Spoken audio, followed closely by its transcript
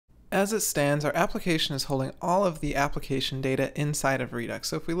As it stands, our application is holding all of the application data inside of Redux.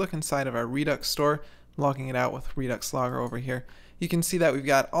 So if we look inside of our Redux store, logging it out with Redux Logger over here, you can see that we've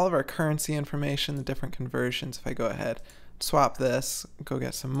got all of our currency information, the different conversions. If I go ahead, swap this, go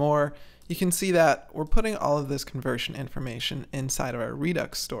get some more, you can see that we're putting all of this conversion information inside of our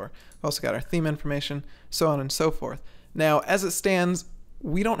Redux store. We've also got our theme information, so on and so forth. Now, as it stands,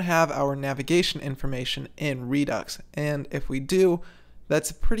 we don't have our navigation information in Redux, and if we do,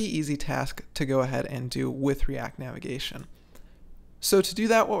 that's a pretty easy task to go ahead and do with React Navigation. So to do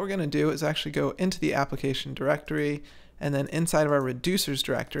that, what we're going to do is actually go into the application directory, and then inside of our reducers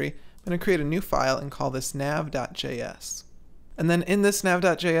directory, I'm going to create a new file and call this nav.js. And then in this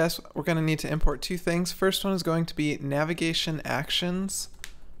nav.js, we're going to need to import two things. First one is going to be navigation actions,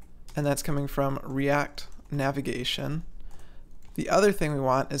 and that's coming from React Navigation. The other thing we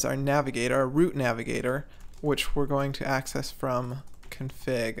want is our navigator, our root navigator, which we're going to access from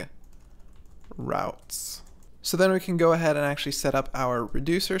config routes. So then we can go ahead and actually set up our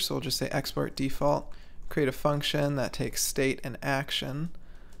reducer. So we'll just say export default, create a function that takes state and action,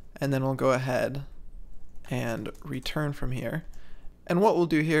 and then we'll go ahead and return from here. And what we'll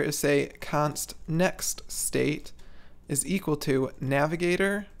do here is say const next state is equal to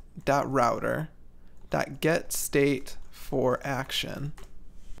navigator.router.getState for action.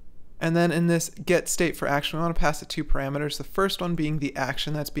 And then in this get state for action, we want to pass it two parameters. The first one being the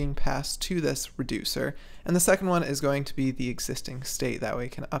action that's being passed to this reducer, and the second one is going to be the existing state. That way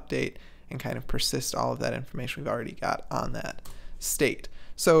it can update and kind of persist all of that information we've already got on that state.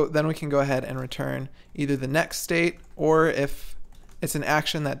 So then we can go ahead and return either the next state, or if it's an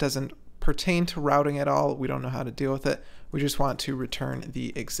action that doesn't pertain to routing at all, we don't know how to deal with it, we just want to return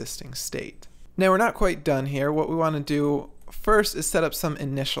the existing state. Now we're not quite done here. What we want to do first is set up some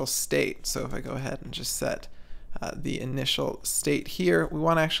initial state. So if I go ahead and just set the initial state here, we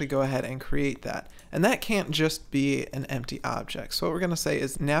want to actually go ahead and create that. And that can't just be an empty object. So what we're going to say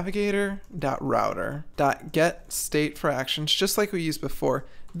is navigator.router.getState for actions, just like we used before.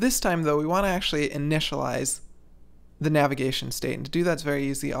 This time though, we want to actually initialize the navigation state. And to do that's very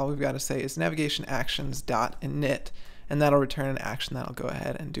easy. All we've got to say is navigation actions.init, and that'll return an action that'll go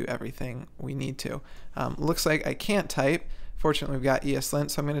ahead and do everything we need to. Looks like I can't type. Fortunately, we've got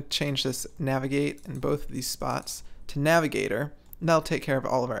ESLint, so I'm going to change this navigate in both of these spots to navigator, and that'll take care of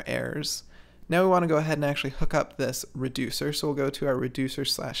all of our errors. Now we want to go ahead and actually hook up this reducer, so we'll go to our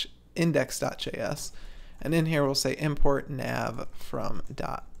reducer/index.js, and in here we'll say import nav from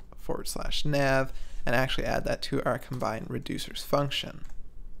 ./nav, and actually add that to our combine reducers function.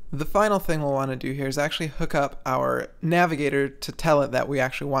 The final thing we'll want to do here is actually hook up our navigator to tell it that we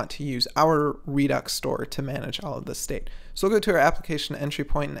actually want to use our Redux store to manage all of this state. So we'll go to our application entry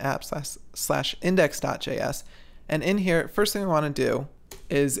point and app/index.js, and in here, first thing we want to do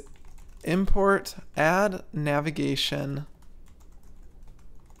is import add navigation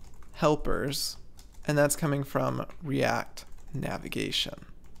helpers, and that's coming from React Navigation.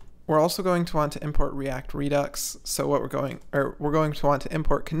 We're also going to want to import React Redux. So what we're going to want to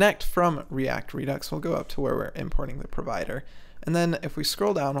import connect from React Redux. We'll go up to where we're importing the provider. And then if we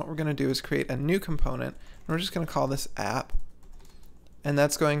scroll down, what we're going to do is create a new component, and we're just going to call this app. And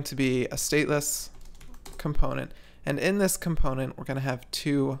that's going to be a stateless component. And in this component, we're going to have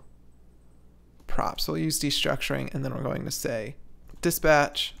two props. So we'll use destructuring, and then we're going to say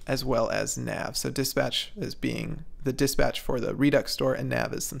dispatch as well as nav. So dispatch is being the dispatch for the Redux store, and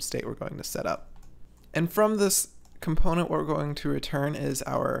nav is some state we're going to set up. And from this component, what we're going to return is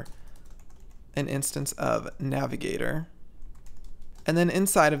an instance of navigator. And then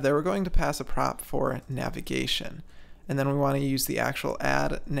inside of there, we're going to pass a prop for navigation. And then we want to use the actual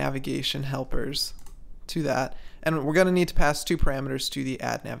add navigation helpers to that. And we're going to need to pass two parameters to the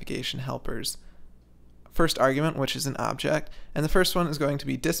add navigation helpers. First argument, which is an object, and the first one is going to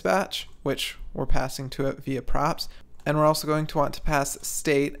be dispatch, which we're passing to it via props, and we're also going to want to pass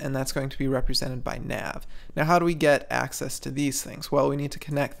state, and that's going to be represented by nav. Now how do we get access to these things? Well, we need to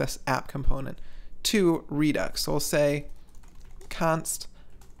connect this app component to Redux. So we'll say const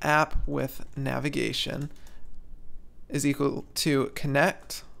app with navigation is equal to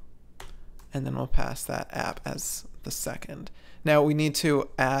connect, and then we'll pass that app as the second. Now we need to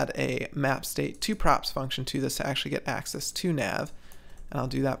add a map state to props function to this to actually get access to nav, and I'll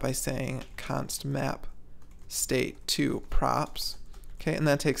do that by saying const map state to props. Okay, and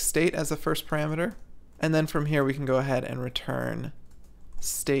that takes state as the first parameter, and then from here we can go ahead and return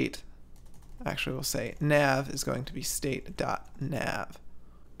state. Actually, we'll say nav is going to be state.nav.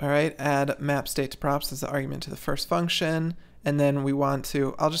 All right, add map state to props as the argument to the first function. And then we want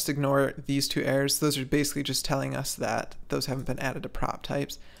to, I'll just ignore these two errors. Those are basically just telling us that those haven't been added to prop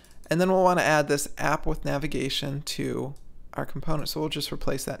types. And then we'll want to add this app with navigation to our component. So we'll just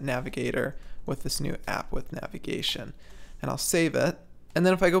replace that navigator with this new app with navigation. And I'll save it. And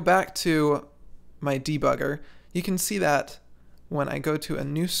then if I go back to my debugger, you can see that when I go to a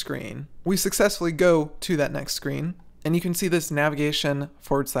new screen, we successfully go to that next screen. And you can see this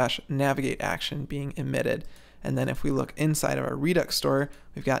navigation/navigate action being emitted. And then if we look inside of our Redux store,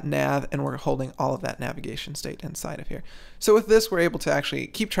 we've got nav, and we're holding all of that navigation state inside of here. So with this, we're able to actually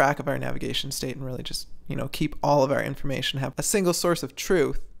keep track of our navigation state and really just, keep all of our information, have a single source of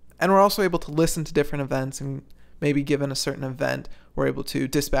truth. And we're also able to listen to different events, and maybe given a certain event, we're able to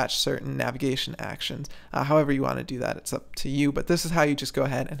dispatch certain navigation actions. However you want to do that, it's up to you, but this is how you just go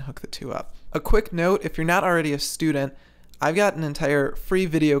ahead and hook the two up. A quick note, if you're not already a student, I've got an entire free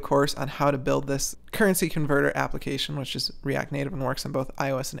video course on how to build this currency converter application, which is React Native and works on both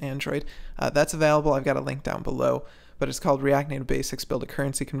iOS and Android. That's available. I've got a link down below, but it's called React Native Basics Build a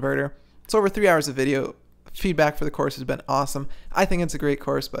Currency Converter. It's over 3 hours of video. Feedback for the course has been awesome. I think it's a great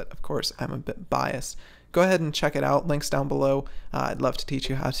course, but of course I'm a bit biased. Go ahead and check it out. Links down below. I'd love to teach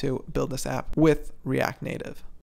you how to build this app with React Native.